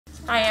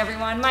Hi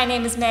everyone, my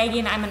name is Maggie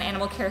and I'm an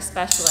animal care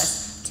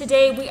specialist.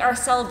 Today we are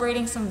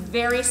celebrating some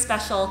very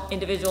special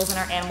individuals in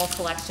our animal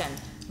collection,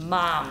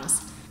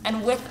 moms.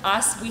 And with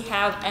us we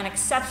have an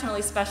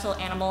exceptionally special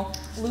animal,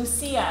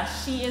 Lucia.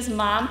 She is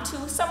mom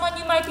to someone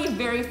you might be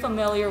very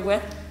familiar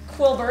with,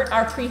 Quilbert,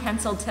 our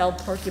prehensile-tailed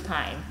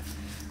porcupine.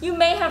 You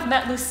may have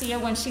met Lucia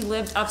when she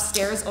lived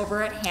upstairs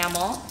over at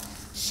Hamill.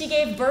 She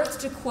gave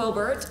birth to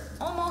Quilbert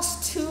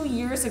almost 2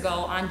 years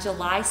ago on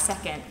July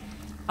 2nd,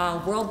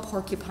 World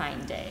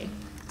Porcupine Day.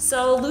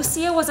 So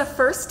Lucia was a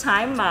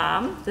first-time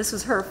mom. This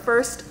was her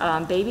first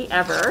baby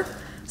ever.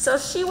 So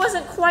she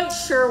wasn't quite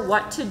sure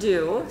what to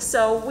do.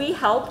 So we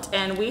helped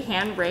and we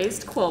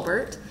hand-raised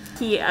Quilbert.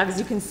 He, as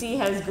you can see,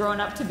 has grown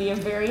up to be a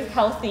very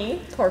healthy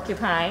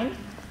porcupine.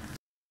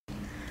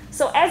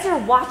 So as you're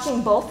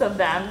watching both of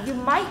them, you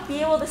might be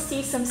able to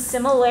see some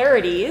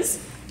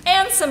similarities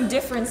and some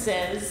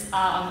differences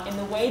in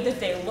the way that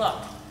they look.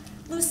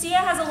 Lucia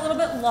has a little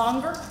bit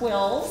longer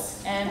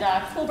quills, and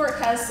Quilbert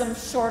has some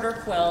shorter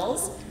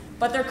quills,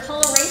 but their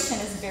coloration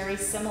is very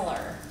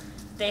similar.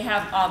 They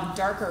have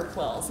darker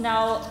quills.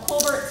 Now,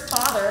 Quilbert's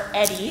father,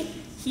 Eddie,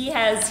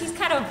 he's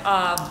kind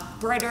of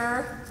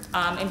brighter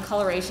in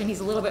coloration.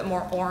 He's a little bit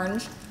more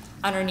orange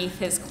underneath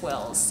his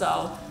quills.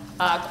 So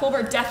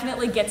Quilbert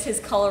definitely gets his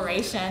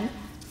coloration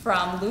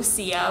from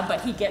Lucia,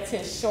 but he gets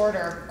his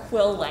shorter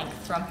quill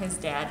length from his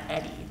dad,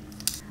 Eddie.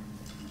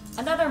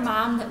 Another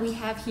mom that we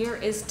have here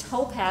is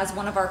Topaz,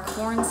 one of our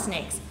corn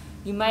snakes.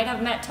 You might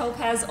have met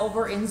Topaz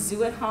over in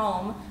Zoo at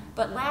Home,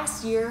 but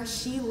last year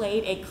she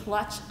laid a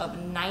clutch of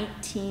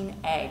 19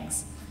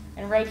 eggs.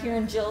 And right here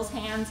in Jill's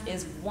hands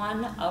is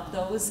one of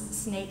those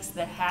snakes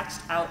that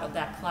hatched out of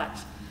that clutch.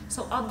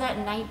 So of that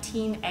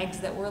 19 eggs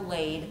that were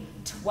laid,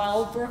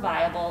 12 were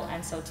viable,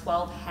 and so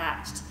 12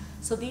 hatched.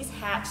 So these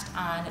hatched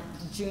on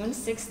June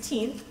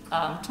 16th,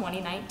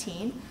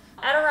 2019.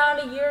 At around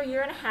a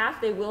year and a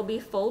half, they will be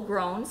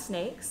full-grown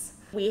snakes.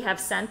 We have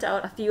sent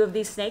out a few of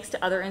these snakes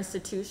to other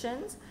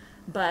institutions,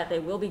 but they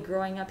will be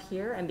growing up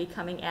here and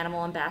becoming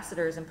animal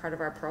ambassadors and part of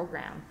our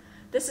program.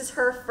 This is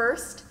her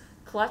first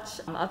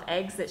clutch of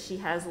eggs that she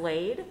has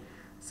laid,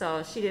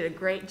 so she did a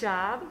great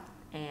job,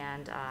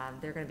 and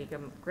they're going to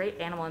become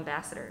great animal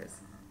ambassadors.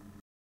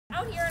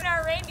 Out here in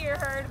our reindeer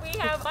herd, we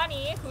have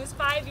Bunny, who's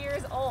 5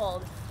 years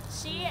old.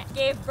 She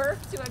gave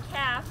birth to a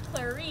calf,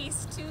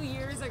 Clarice, 2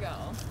 years ago.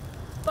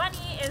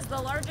 Bunny is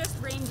the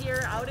largest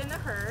reindeer out in the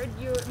herd.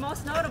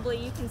 Most notably,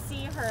 you can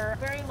see her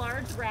very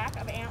large rack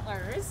of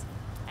antlers,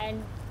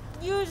 and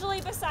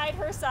usually beside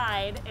her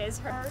side is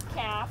her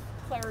calf,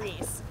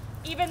 Clarice.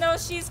 Even though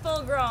she's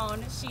full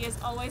grown, she is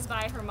always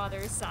by her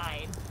mother's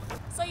side.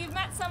 So you've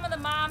met some of the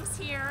moms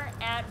here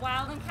at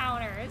Wild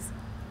Encounters.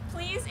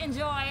 Please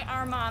enjoy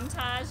our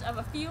momtage of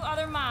a few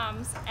other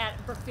moms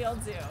at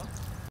Brookfield Zoo.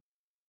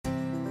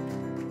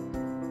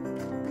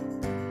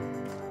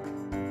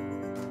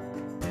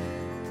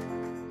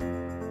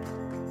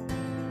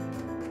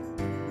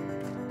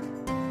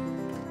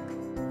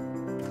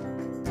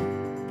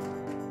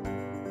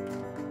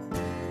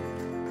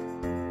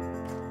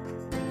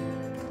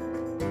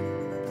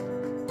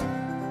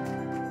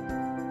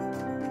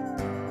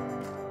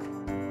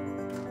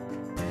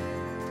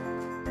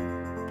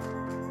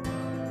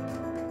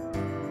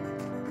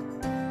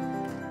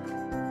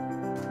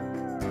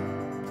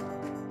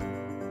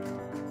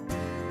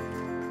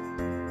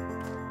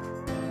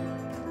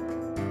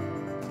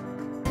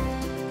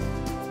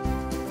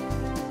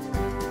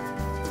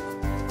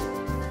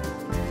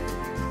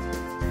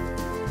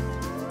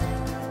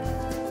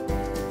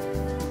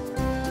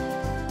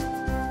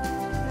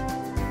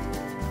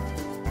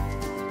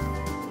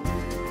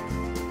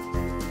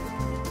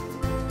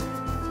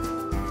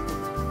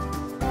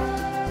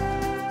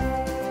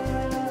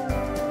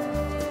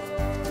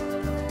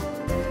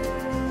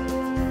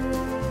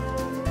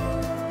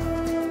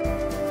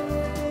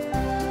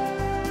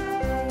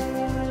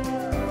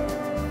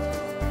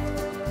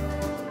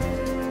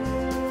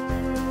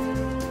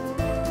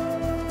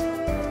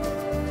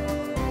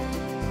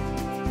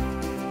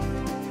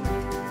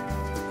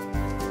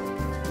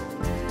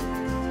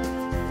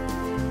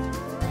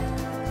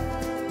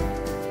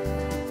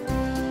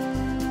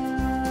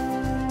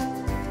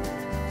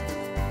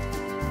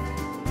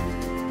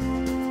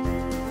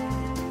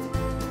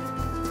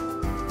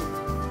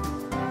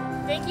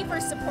 Thank you for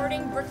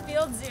supporting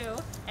Brookfield Zoo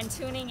and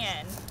tuning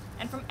in.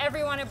 And from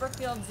everyone at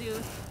Brookfield Zoo,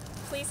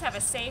 please have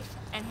a safe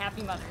and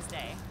happy Mother's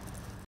Day.